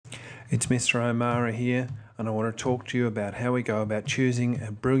It's Mr. O'Mara here, and I want to talk to you about how we go about choosing a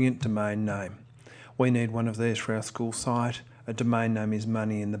brilliant domain name. We need one of these for our school site. A domain name is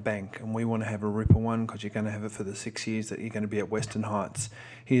money in the bank, and we want to have a ripper one because you're going to have it for the 6 years that you're going to be at Western Heights.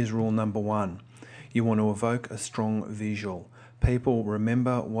 Here's rule number 1. You want to evoke a strong visual. People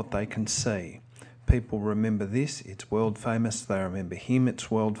remember what they can see. People remember this, it's world famous. They remember him, it's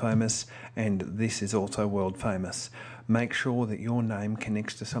world famous. And this is also world famous. Make sure that your name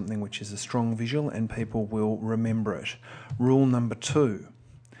connects to something which is a strong visual and people will remember it. Rule number 2.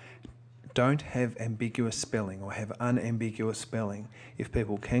 Don't have ambiguous spelling or have unambiguous spelling. If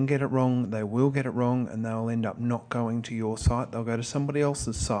people can get it wrong, they will get it wrong and they'll end up not going to your site. They'll go to somebody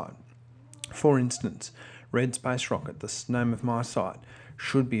else's site. For instance, Red Space Rocket, the name of my site,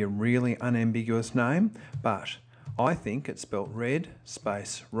 should be a really unambiguous name, but I think it's spelt Red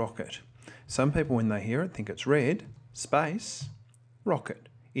Space Rocket. Some people, when they hear it, think it's Red Space Rocket.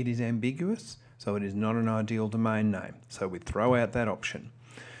 It is ambiguous, so it is not an ideal domain name. So we throw out that option.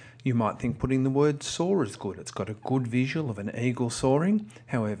 You might think putting the word soar is good. It's got a good visual of an eagle soaring.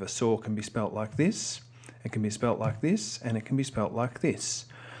 However, soar can be spelt like this, it can be spelt like this, and it can be spelt like this.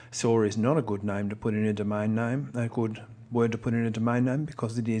 Soar is not a good name to put in a domain name, a good word to put in a domain name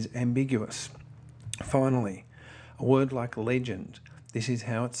because it is ambiguous. Finally, a word like legend. This is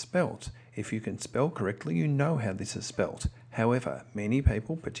how it's spelt. If you can spell correctly, you know how this is spelt. However, many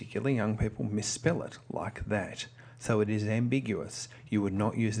people, particularly young people, misspell it like that. So it is ambiguous. You would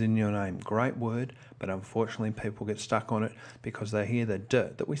not use it in your name. Great word, but unfortunately people get stuck on it because they hear the d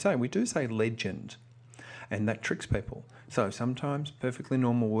that we say. We do say legend, and that tricks people. So sometimes, perfectly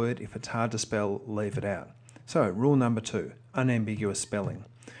normal word, if it's hard to spell, leave it out. So rule number 2, unambiguous spelling.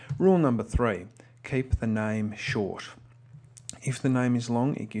 Rule number 3, keep the name short. If the name is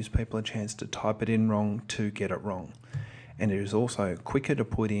long, it gives people a chance to type it in wrong to get it wrong. And it is also quicker to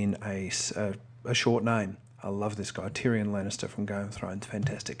put in a short name. I love this guy, Tyrion Lannister from Game of Thrones,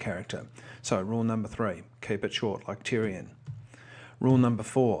 fantastic character. So rule number 3, keep it short like Tyrion. Rule number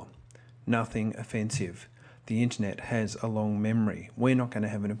 4, nothing offensive. The internet has a long memory. We're not going to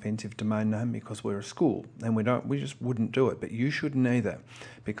have an offensive domain name because we're a school and we just wouldn't do it, but you shouldn't either,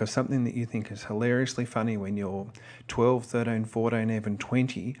 because something that you think is hilariously funny when you're 12, 13, 14, even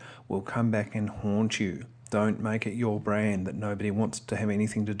 20 will come back and haunt you. Don't make it your brand that nobody wants to have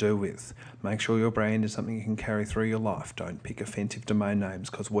anything to do with. Make sure your brand is something you can carry through your life. Don't pick offensive domain names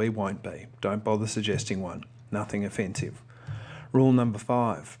because we won't be. Don't bother suggesting one. Nothing offensive. Rule number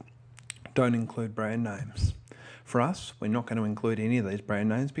 5, don't include brand names. For us, we're not going to include any of these brand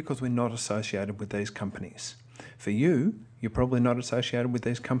names because we're not associated with these companies. For you, you're probably not associated with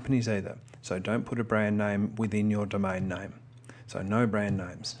these companies either. So don't put a brand name within your domain name. So no brand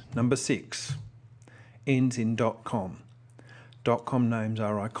names. Number 6, ends in .com. .com names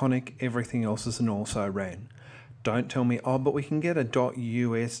are iconic. Everything else is an also ran. Don't tell me, oh, but we can get a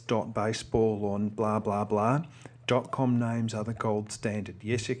 .us, .baseball or blah, blah, blah. .com names are the gold standard.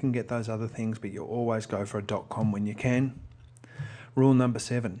 Yes, you can get those other things, but you always go for a .com when you can. Rule number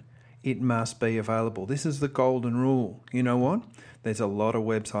 7, it must be available. This is the golden rule. You know what? There's a lot of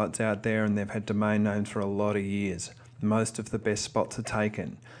websites out there and they've had domain names for a lot of years. Most of the best spots are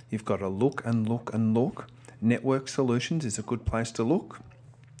taken. You've got to look and look and look. Network Solutions is a good place to look,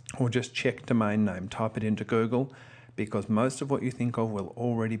 or just check domain name. Type it into Google, because most of what you think of will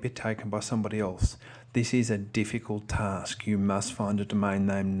already be taken by somebody else. This is a difficult task. You must find a domain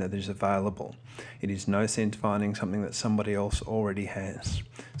name that is available. It is no sense finding something that somebody else already has.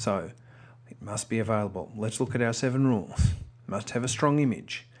 So it must be available. Let's look at our 7 rules. It must have a strong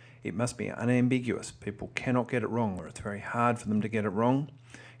image. It must be unambiguous. People cannot get it wrong, or it's very hard for them to get it wrong.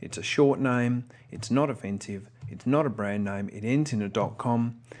 It's a short name. It's not offensive. It's not a brand name. It ends in a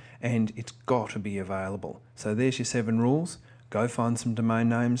 .com. And it's got to be available. So there's your 7 rules. Go find some domain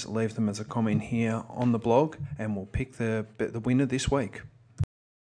names, leave them as a comment here on the blog, and we'll pick the winner this week.